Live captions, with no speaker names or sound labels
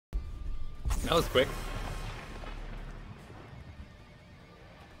That was quick.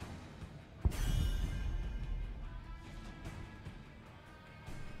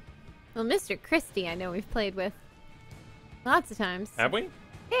 Well, Mr. Christie, I know we've played with lots of times. Have we?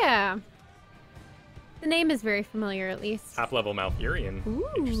 Yeah. The name is very familiar, at least. Top-level Malfurion,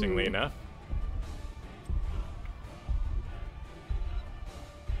 interestingly enough.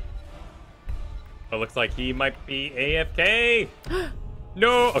 It looks like he might be AFK.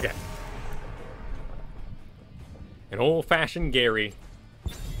 No! Okay. An old-fashioned Gary.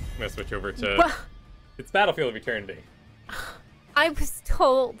 I'm gonna switch over to... It's Battlefield of Eternity. I was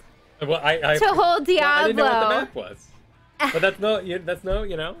told Well, to hold Diablo. Well, I didn't know what the map was. But that's no,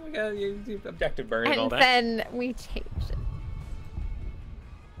 you know, we got objective burn and all that. And then we changed it.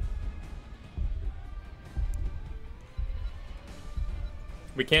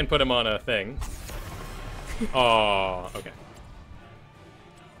 We can put him on a thing. Oh, okay.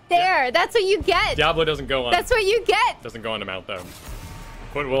 There, that's what you get. Diablo doesn't go on. That's what you get. Doesn't go on the mount though.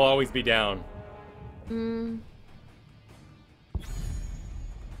 Foot will always be down.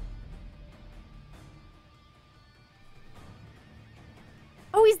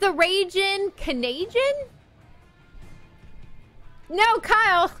 Oh, he's the Raging Canadian? No,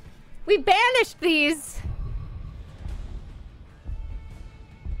 Kyle. We banished these.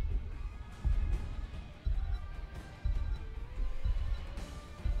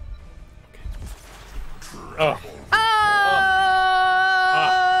 Oh. Oh!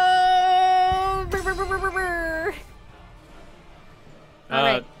 All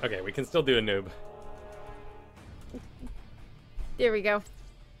right. Okay, we can still do a noob. There we go.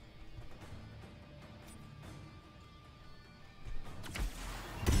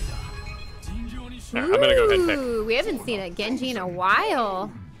 Right, I'm gonna go ahead and pick. Ooh, we haven't seen a Genji in a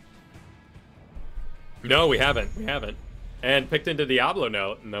while. No, we haven't. We haven't. And picked into Diablo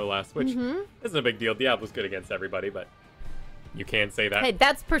no less, which isn't a big deal. Diablo's good against everybody, but you can say that. Hey,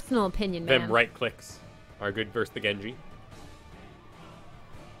 that's personal opinion, man. Them right clicks are good versus the Genji.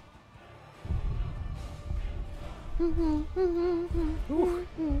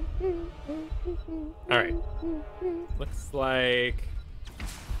 Alright. Looks like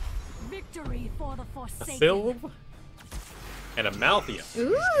Victory for the a Forsaken. Sylve and a Malthius.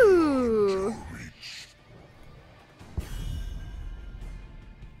 Ooh.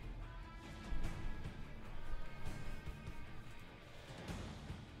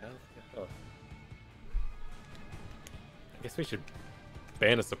 Oh. I guess we should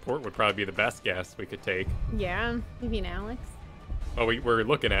ban a support would probably be the best guess we could take. Yeah, you mean Alex? Oh, we're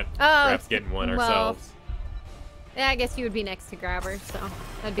looking at perhaps getting one ourselves. Yeah, I guess you would be next to Grabber, so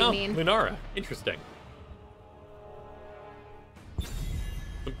that'd be mean. Lunara. Interesting.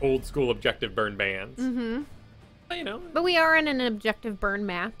 Some old school objective burn bans. But, you know. But we are in an objective burn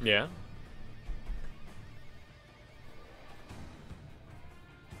map. Yeah.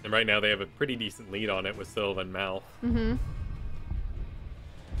 And right now they have a pretty decent lead on it with Sylve and Mal.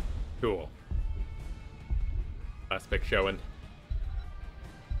 Cool. Last pick showing.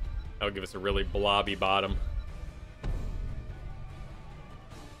 That'll give us a really blobby bottom.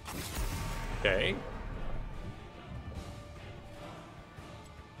 Okay.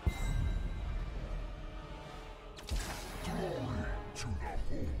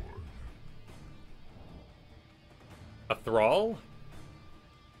 A Thrall?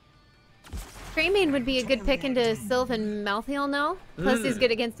 Greymane would be a good pick into Sylve and Malthiel, no? Plus he's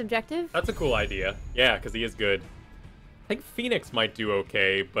good against objective. That's a cool idea. Yeah, because he is good. I think Phoenix might do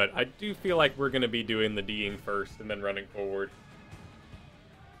okay, but I do feel like we're going to be doing the D'ing first and then running forward.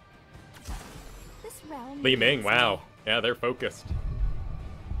 Li Ming, wow. Yeah, they're focused.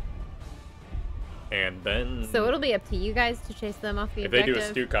 And then... So it'll be up to you guys to chase them off the objective.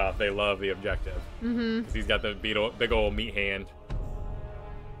 If they do a Stukov, they love the objective. Because he's got the big old meat hand.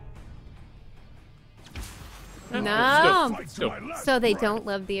 No. Still. So they don't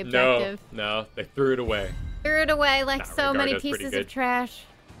love the objective. No, they threw it away. Threw it away like Nah, so many Rengar does pretty pieces good. of trash.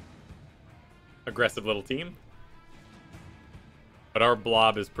 Aggressive little team. But our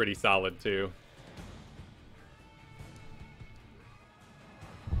blob is pretty solid, too.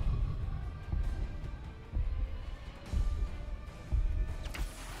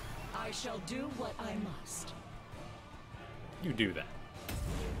 I shall do what I must. You do that.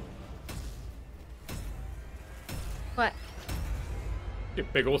 What? A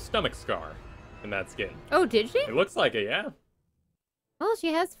big old stomach scar in that skin. Oh, did she? It looks like it, yeah. Well,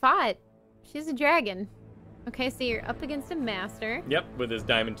 she has fought. She's a dragon. Okay, so you're up against a master. Yep, with his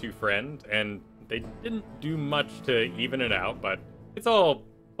Diamond 2 friend, and they didn't do much to even it out, but it's all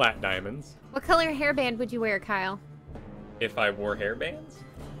flat diamonds. What color hairband would you wear, Kyle? If I wore hairbands?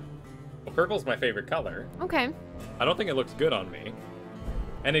 Well, purple's my favorite color. Okay. I don't think it looks good on me.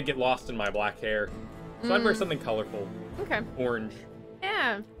 And it'd get lost in my black hair. So I'd wear something colorful. Okay. Orange.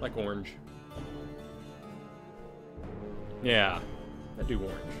 Yeah. Like orange. Yeah. I do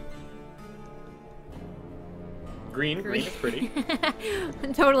orange. Green. Green is pretty.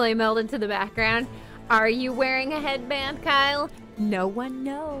 Totally melded to the background. Are you wearing a headband, Kyle? No one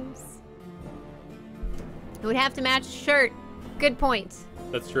knows. It would have to match a shirt. Good point.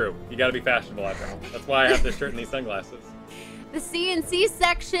 That's true. You gotta be fashionable after all. That's why I have this shirt and these sunglasses. The C&C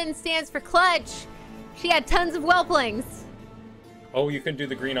section stands for clutch. She had tons of whelplings. Oh, you can do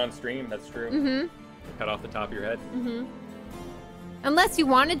the green on stream. That's true. Mm-hmm. Cut off the top of your head. Mm-hmm. Unless you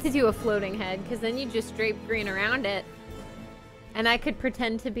wanted to do a floating head, because then you just drape green around it. And I could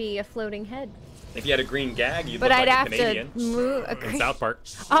pretend to be a floating head. If you had a green gag, you'd but look I'd like have a Canadian. To move a in South Park.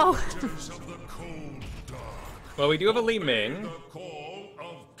 Oh. Well, we do have a Li Ming.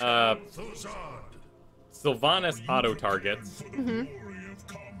 Sylvanas auto targets. Mm-hmm.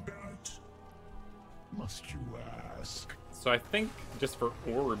 Must you ask? So I think just for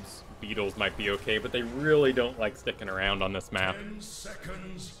orbs, beetles might be okay, but they really don't like sticking around on this map. 10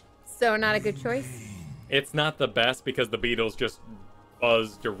 seconds. So not a good choice? It's not the best because the beetles just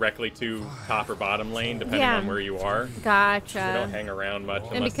buzz directly to top or bottom lane, depending on where you are. Gotcha. They don't hang around much.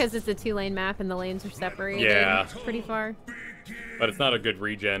 And because it's a 2-lane map and the lanes are separated yeah, pretty far. But it's not a good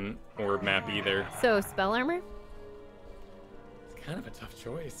regen orb map either. So spell armor? It's kind of a tough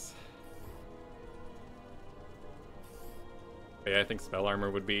choice. But yeah, I think spell armor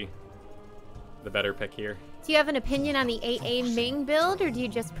would be the better pick here. Do you have an opinion on the AA Ming build, or do you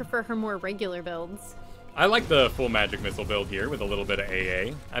just prefer her more regular builds? I like the full magic missile build here with a little bit of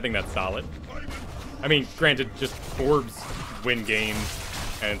AA. I think that's solid. I mean, granted, just orbs win games,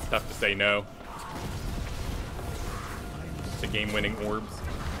 and it's tough to say no to game-winning orbs.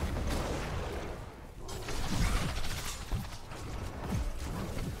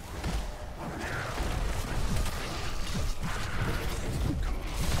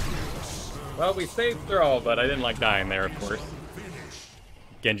 Well, we saved throw, but I didn't like dying there, of course.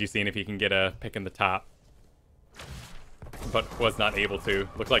 Genji seeing if he can get a pick in the top, but was not able to.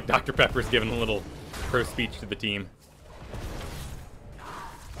 Looks like Dr. Pepper's giving a little pro speech to the team.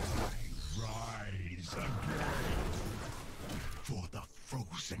 Rise again for the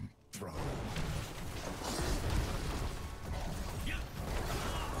frozen throne.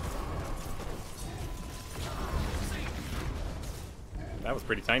 That was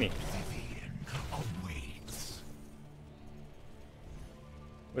pretty tiny.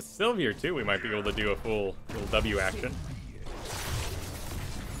 With Sylvia too, we might be able to do a full little W action.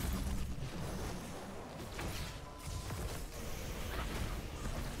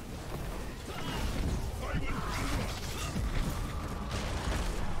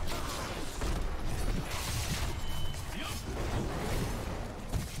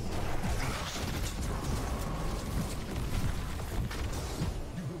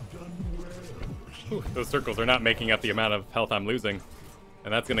 Ooh, those circles are not making up the amount of health I'm losing.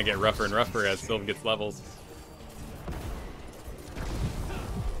 And that's going to get rougher and rougher as Sylv gets levels.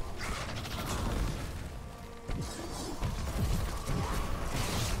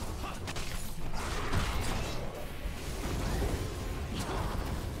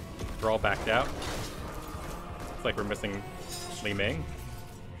 We're all backed out. Looks like we're missing Li Ming.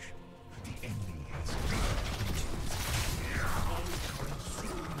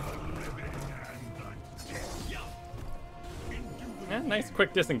 Yeah, nice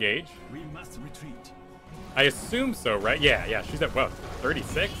quick disengage. We must retreat. I assume so, right? Yeah, she's at, what,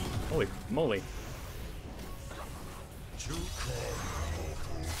 36? Holy moly.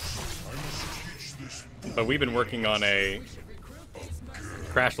 But we've been working on a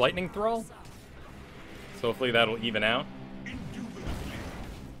Crash Lightning Thrall. So hopefully that'll even out.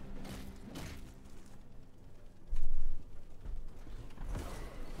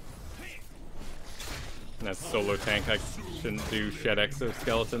 And that's solo tank. I shouldn't do Shed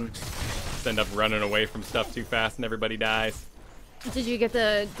Exoskeleton. Just end up running away from stuff too fast and everybody dies. Did you get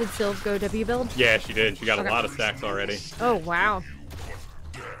did Sylv go W build? Yeah, she did. She got a lot of stacks already. Oh, wow.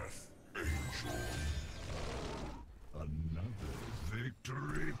 Another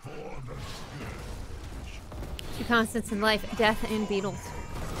victory for the Scourge. Two constants in life, death and beetles.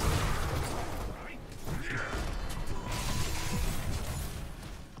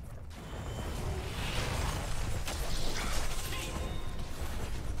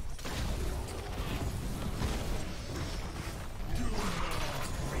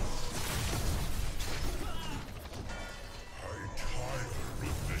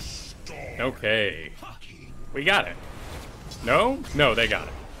 Okay. We got it. No? No, they got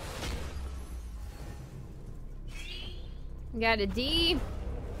it. Got a D.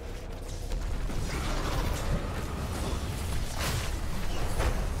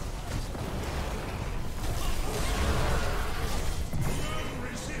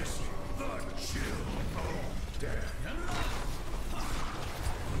 Resist the chill of death.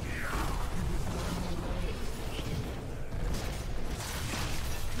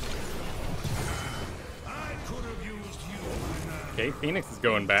 I could have used you. Okay, Phoenix is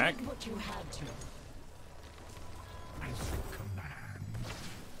going back. What you had to. As you command.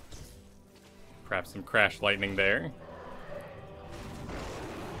 Perhaps some crash lightning there.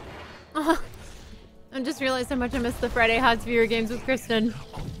 I just realized how much I missed the Friday Hots viewer games with Kristen.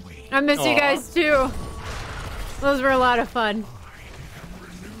 I miss you Aw. guys too. Those were a lot of fun.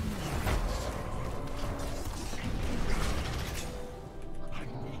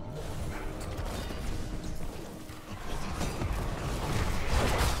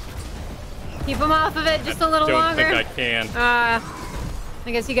 Keep them off of it just a little Don't longer. think I can.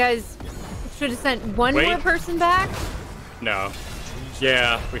 I guess you guys should have sent one Wait. more person back. No.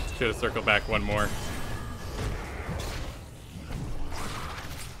 Yeah, we should have circled back one more.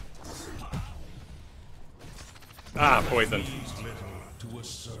 Ah, poison. Means little to a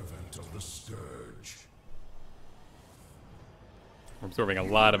servant of the scourge. We're absorbing a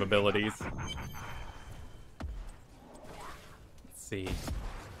lot of abilities. Let's see.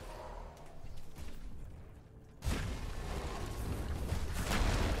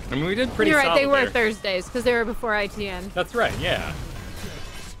 I mean, we did pretty You're right, they solid were there. Thursdays because they were before ITN. That's right, yeah.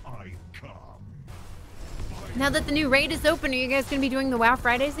 I come. Now that the new raid is open, are you guys going to be doing the WoW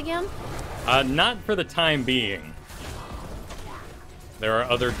Fridays again? Not for the time being. There are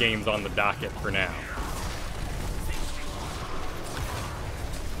other games on the docket for now.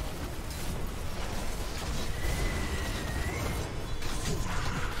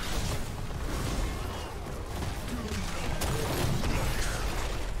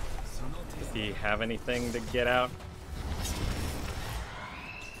 Does he have anything to get out? A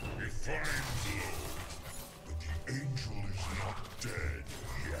fine blow, but the angel is not dead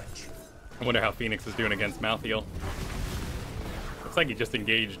yet. I wonder how Phoenix is doing against Malthael. Looks like he just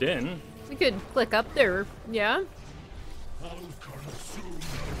engaged in. We could click up there, yeah? I'll consume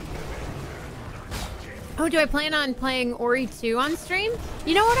Oh, do I plan on playing Ori 2 on stream?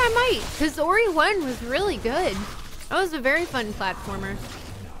 You know what, I might, because Ori 1 was really good. That was a very fun platformer.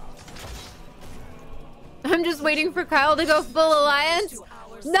 I'm just waiting for Kyle to go full alliance.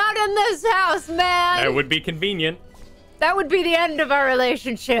 Not in this house, man! That would be convenient. That would be the end of our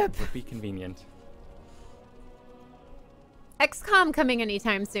relationship. Would be convenient. XCOM coming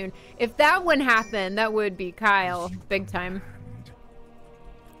anytime soon. If that one happened, that would be Kyle, big time.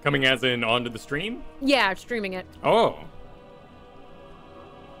 Coming as in onto the stream? Yeah, streaming it. Oh.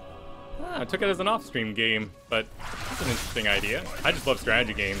 I took it as an off-stream game, but that's an interesting idea. I just love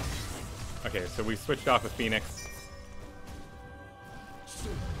strategy games. Okay, so we switched off with Phoenix. So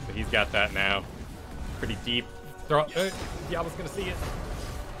he's got that now. Pretty deep. Throw. Diablo's gonna see it.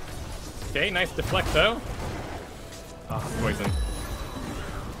 Okay, nice deflect though. Ah, poison. I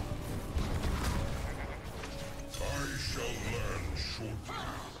shall learn shortly,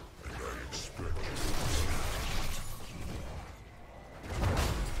 and I expect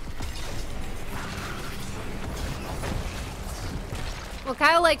Well,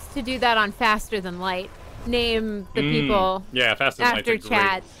 Kyle likes to do that on Faster Than Light. Name the people Yeah, Faster Than Light's after a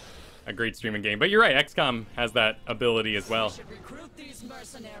chat. great streaming game. But you're right, XCOM has that ability as well. Should recruit these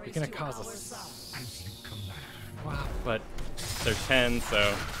mercenaries You're gonna to cause our us side. as you command. wow, but they're 10,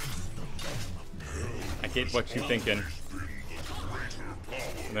 so I get what you're thinking.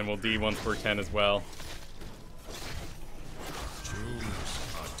 And then we'll D once we're 10 as well. Choose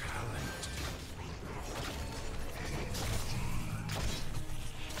a talent.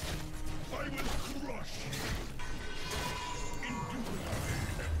 I will crush you.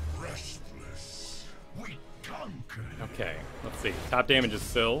 Indubitably and restless. We conquer. Okay, let's see. Top damage is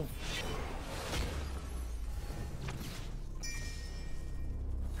Syl.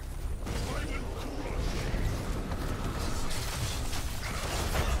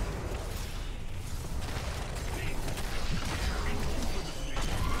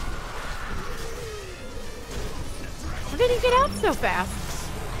 How did he get out so fast?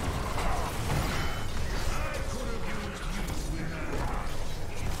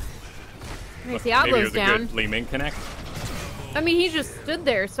 Okay, Maybe it Diablo's was a down. good Lee Ming connect. I mean, he just stood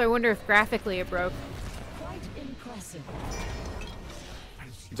there, so I wonder if graphically it broke. Quite impressive.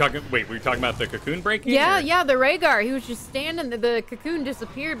 You talking? Wait, were you talking about the cocoon breaking? Yeah, or- yeah, the Rhaegar. He was just standing. The cocoon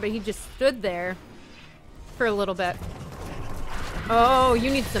disappeared, but he just stood there for a little bit. Oh, you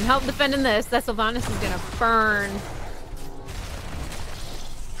need some help defending this. That Sylvanas is gonna burn.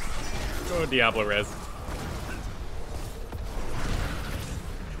 Oh, Diablo res.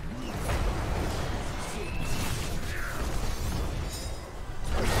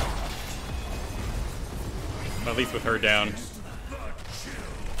 At least with her down.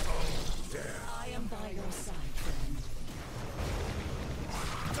 I am by your side, friend.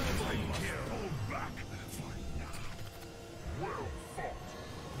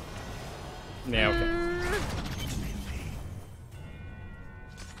 Yeah, okay.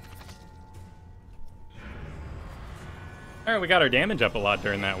 Alright, we got our damage up a lot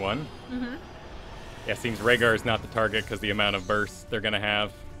during that one. Yeah, seems Rhaegar is not the target because the amount of bursts they're going to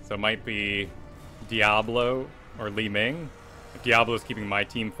have. So it might be Diablo or Li Ming. If Diablo's keeping my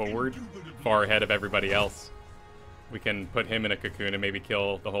team forward, far ahead of everybody else, we can put him in a cocoon and maybe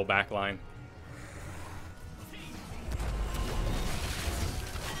kill the whole back line.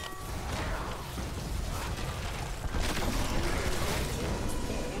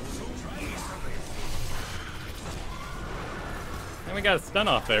 And we got a stun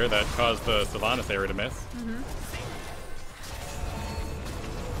off there that caused the Sylvanas arrow to miss.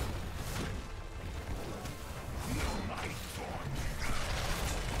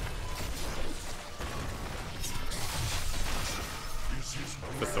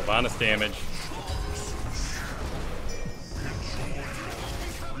 The Sylvanas damage.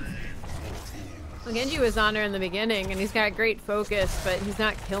 Well, Genji was on her in the beginning, and he's got great focus, but he's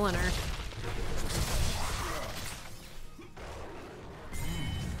not killing her.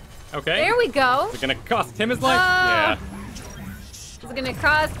 Okay. There we go. Is it gonna cost him his life? Yeah. Is it gonna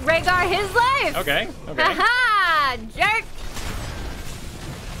cost Rhaegar his life? Okay. Okay. Haha! Jerk!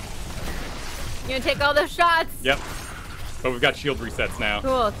 You gonna take all those shots? Yep. But we've got shield resets now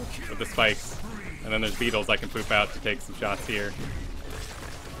Cool. with the spikes. And then there's beetles I can poop out to take some shots here.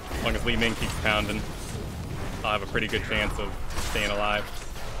 As long as Li Ming keeps pounding, I'll have a pretty good chance of staying alive.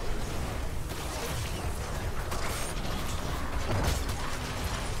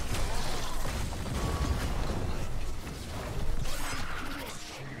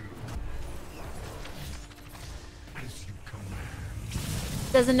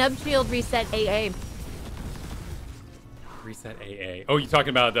 Does a nub shield reset AA? Reset AA. Oh, you talking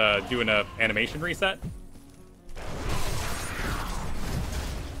about doing a animation reset?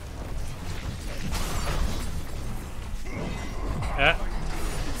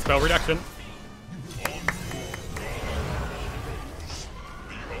 Spell reduction.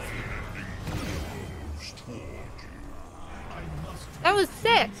 That was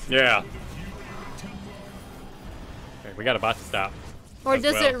sick. Yeah. Okay, we got a bot to stop. Or as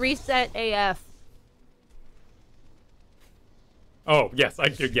does well. it reset AF? Oh, yes, I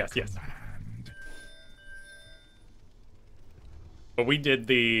do. Yes, yes. But we did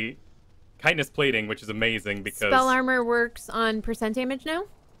the kindness plating, which is amazing because Spell armor works on percent damage now?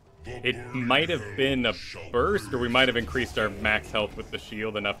 it might have been a burst, or we might have increased our max health with the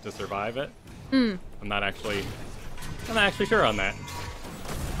shield enough to survive it. I'm not actually sure on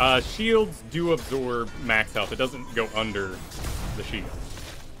that. Shields do absorb max health. It doesn't go under the shield,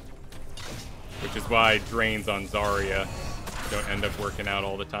 which is why drains on Zarya don't end up working out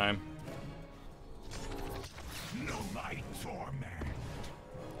all the time.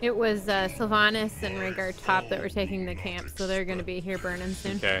 It was Sylvanas and Rhaegar top that were taking the camp, so they're going to be here burning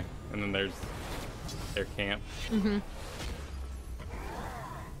soon. Okay, and then there's their camp.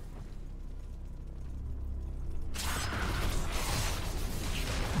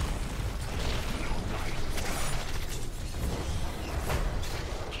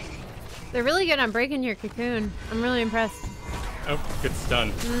 They're really good on breaking your cocoon. I'm really impressed. Oh, good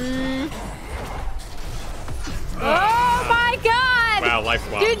stun. Oh my god! Wow, life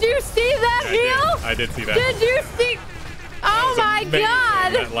swap. Did you see that heal? I did see that. Did you see? Oh my Amazing,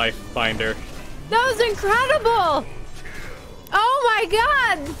 god! that life binder. That was incredible! Oh my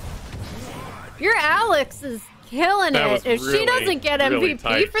god! Your Alex is killing That was it. If she really, doesn't get really MVP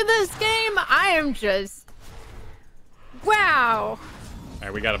tight. for this game, I am just... Wow!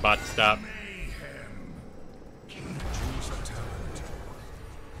 Alright, we got a bot to stop.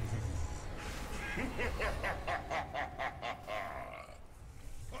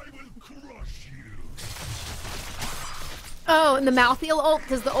 Oh, and the mouth heal ult,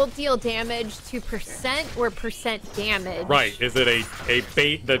 does the ult deal damage to percent or percent damage? Right, is it a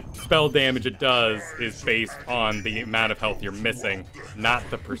bait? The spell damage it does is based on the amount of health you're missing, not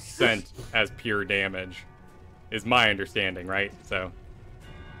the percent as pure damage, is my understanding, right? So,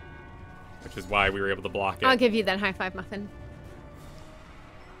 which is why we were able to block it. I'll give you that high five, Muffin.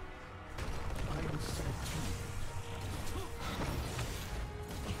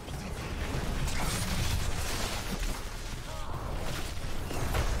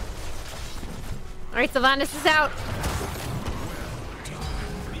 right, Sylvanas is out.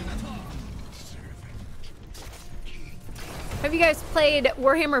 Have you guys played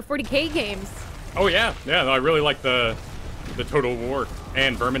Warhammer 40k games? Oh yeah, yeah. No, I really like the Total War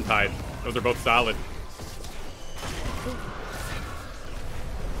and Vermintide. Those are both solid.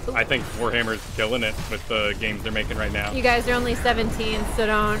 I think Warhammer's killing it with the games they're making right now. You guys are only 17, so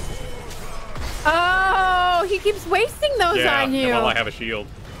don't. Oh, he keeps wasting those on you. Yeah, while I have a shield.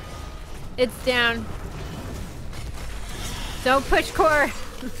 It's down. Don't push core.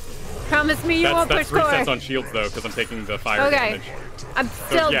 Promise me you won't push core. That's 3 cents on shields though, because I'm taking the fire damage. I'm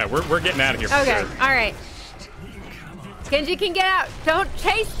still. So, yeah, we're getting out of here. For okay, sure. all right. Genji can get out. Don't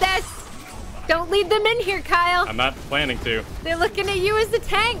chase this. Don't lead them in here, Kyle. I'm not planning to. They're looking at you as the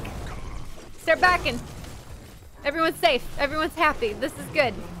tank. Start backing. Everyone's safe. Everyone's happy. This is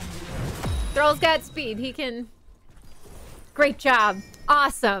good. Thrall's got speed. He can. Great job.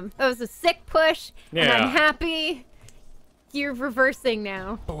 Awesome. That was a sick push. Yeah. And I'm happy. You're reversing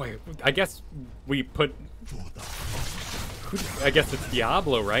now. Oh wait, I guess we put. I guess it's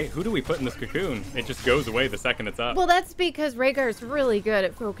Diablo, right? Who do we put in this cocoon? It just goes away the second it's up. Well, that's because Rhaegar's really good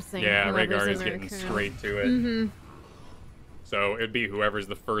at focusing. Yeah, whoever's Rhaegar in is the getting cocoon. straight to it. Mm-hmm. So it'd be whoever's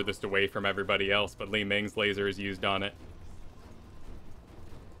the furthest away from everybody else, but Li Ming's laser is used on it.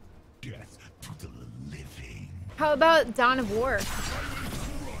 Death to the living. How about Dawn of War?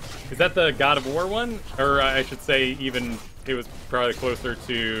 Is that the God of War one? Or I should say even it was probably closer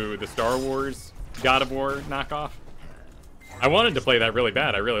to the Star Wars God of War knockoff. I wanted to play that really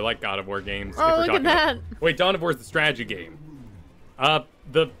bad. I really like God of War games. Oh, look at that. Wait, Dawn of War is the strategy game.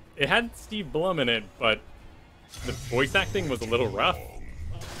 It had Steve Blum in it, but the voice acting was a little rough.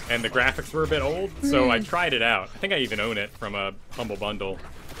 And the graphics were a bit old, so I tried it out. I think I even own it from a Humble Bundle.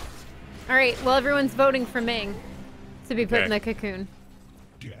 All right, well, everyone's voting for Ming to be put in the cocoon.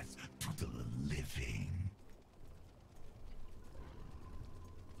 Death to the living.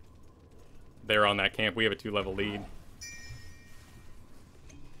 They're on that camp. We have a 2-level lead.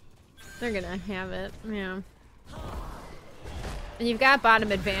 They're gonna have it, yeah. And you've got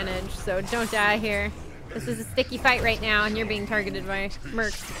bottom advantage, so don't die here. This is a sticky fight right now, and you're being targeted by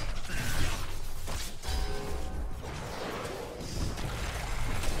mercs.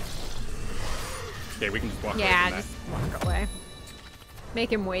 Okay, we can just walk away Yeah, from that. just walk away.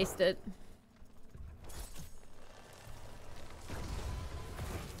 Make him waste it.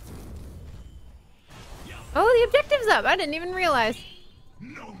 Oh, the objective's up. I didn't even realize.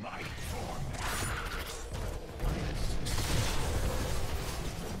 No light form.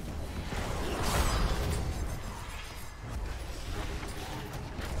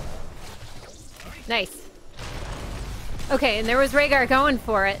 Nice. Okay, and there was Rhaegar going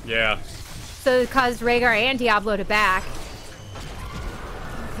for it. Yeah. So it caused Rhaegar and Diablo to back.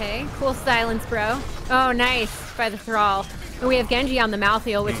 Okay, cool silence, bro. Oh, nice. By the Thrall. And we have Genji on the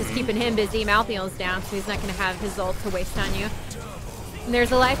Malthael, which is keeping him busy. Malthael's down, so he's not going to have his ult to waste on you. And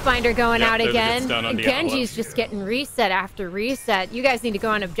there's a Lifebinder going out again. And Genji's just getting reset after reset. You guys need to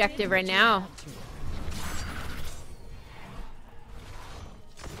go on objective right now.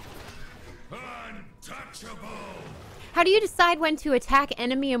 Untouchable. How do you decide when to attack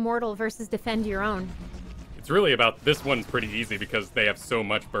enemy immortal versus defend your own? It's really about, this one's pretty easy because they have so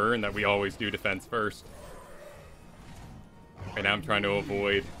much burn that we always do defense first. Right now I'm trying to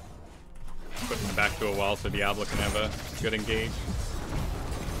avoid putting them back to a wall so Diablo can have a good engage.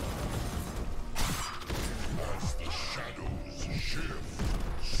 As the shadows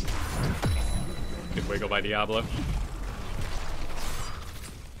shift. Good wiggle by Diablo.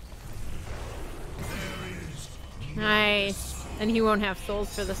 Nice. And he won't have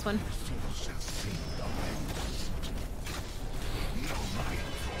souls for this one.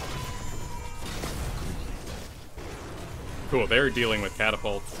 Cool, they're dealing with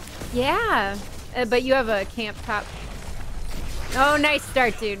catapults. Yeah, but you have a camp top. Oh, nice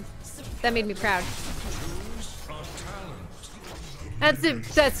start, dude. That made me proud. That's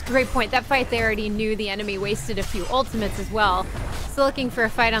a great point. That fight, they already knew the enemy wasted a few ultimates as well. So looking for a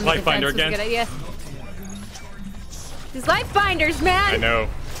fight on the defense was a good idea. These Lifebinders, man! I know.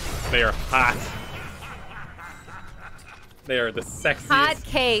 They are hot. They are the sexiest Hot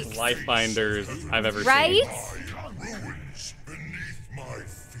cakes. Lifebinders I've ever Right? seen. Ruins beneath my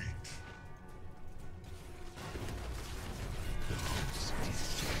feet.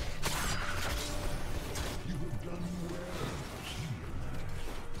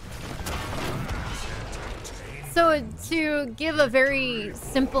 So to give a very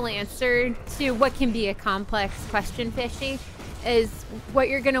simple answer to what can be a complex question, Fishy, is what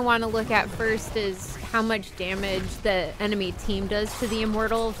you're going to want to look at first is how much damage the enemy team does to the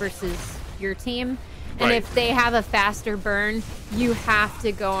Immortal versus your team. And Right. if they have a faster burn, you have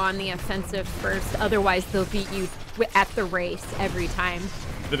to go on the offensive first. Otherwise, they'll beat you at the race every time.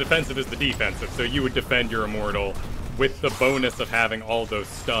 The defensive is the defensive, so you would defend your immortal with the bonus of having all those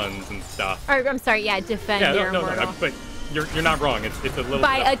stuns and stuff. Or, I'm sorry, yeah, defend Yeah, your no, immortal. but you're not wrong. It's a little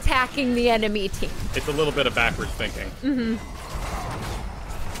By bit attacking the enemy team. it's a little bit of backwards thinking.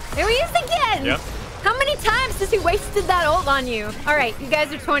 There he is again! Yep. How many times has he wasted that ult on you? All right, you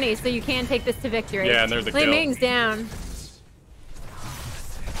guys are 20, so you can take this to victory. Yeah, and there's a Li kill. Ming's down.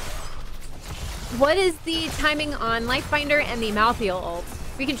 What is the timing on Lifebinder and the Malthael ult?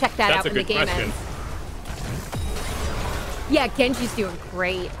 We can check that That's out a when the good game question. ends. Yeah, Genji's doing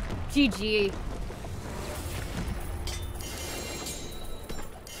great. GG.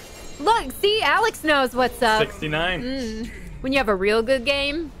 Look, see, Alex knows what's up. 69. When you have a real good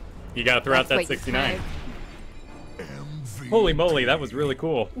game, You gotta throw out that's that what you 69. type. Holy moly, that was really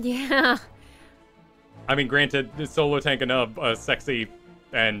cool. Yeah. I mean, granted, the solo tank and a sexy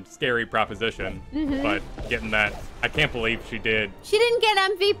and scary proposition, but getting that, I can't believe she did. She didn't get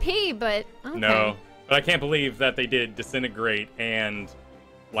MVP, but okay. No, but I can't believe that they did disintegrate and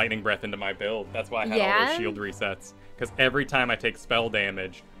lightning breath into my build. That's why I had all Yeah? those shield resets. Because every time I take spell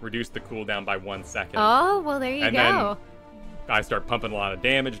damage, reduce the cooldown by 1 second. Oh, well, there you And go. I start pumping a lot of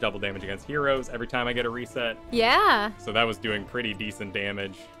damage, double damage against heroes every time I get a reset. Yeah. So that was doing pretty decent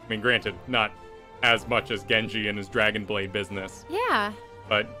damage. I mean, granted, not as much as Genji and his Dragon Blade business. Yeah.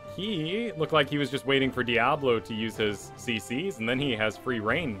 But he looked like he was just waiting for Diablo to use his CCs, and then he has free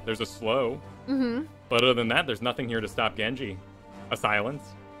reign. There's a slow. But other than that, there's nothing here to stop Genji. A silence.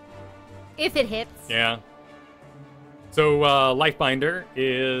 If it hits. Yeah. So Lifebinder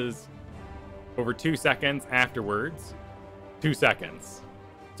is over 2 seconds afterwards. 2 seconds.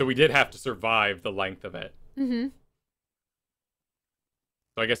 So we did have to survive the length of it. So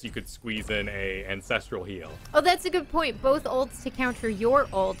I guess you could squeeze in a ancestral heal. Oh, that's a good point. Both ults to counter your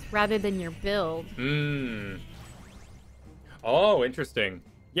ult rather than your build. Oh, interesting.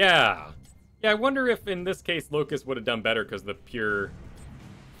 Yeah. Yeah, I wonder if in this case Locust would have done better because the pure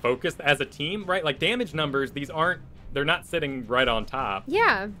focus as a team, right? Like damage numbers, they're not sitting right on top,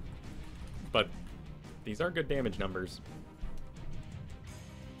 Yeah. but these are good damage numbers.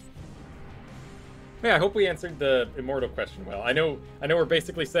 Yeah, I hope we answered the immortal question well. I know we're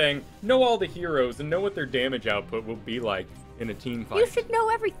basically saying know all the heroes and know what their damage output will be like in a team fight. You should know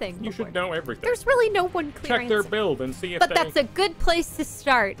everything. You should know everything. There's really no one clear Check their answer. build and see if But they... that's a good place to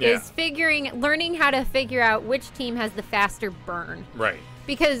start, Yeah. is learning how to figure out which team has the faster burn. Right.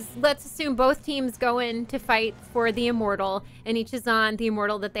 Because let's assume both teams go in to fight for the immortal, and each is on the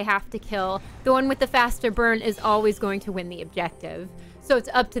immortal that they have to kill. The one with the faster burn is always going to win the objective. So it's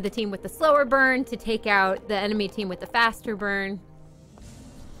up to the team with the slower burn to take out the enemy team with the faster burn,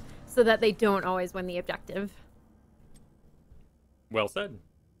 so that they don't always win the objective. Well said.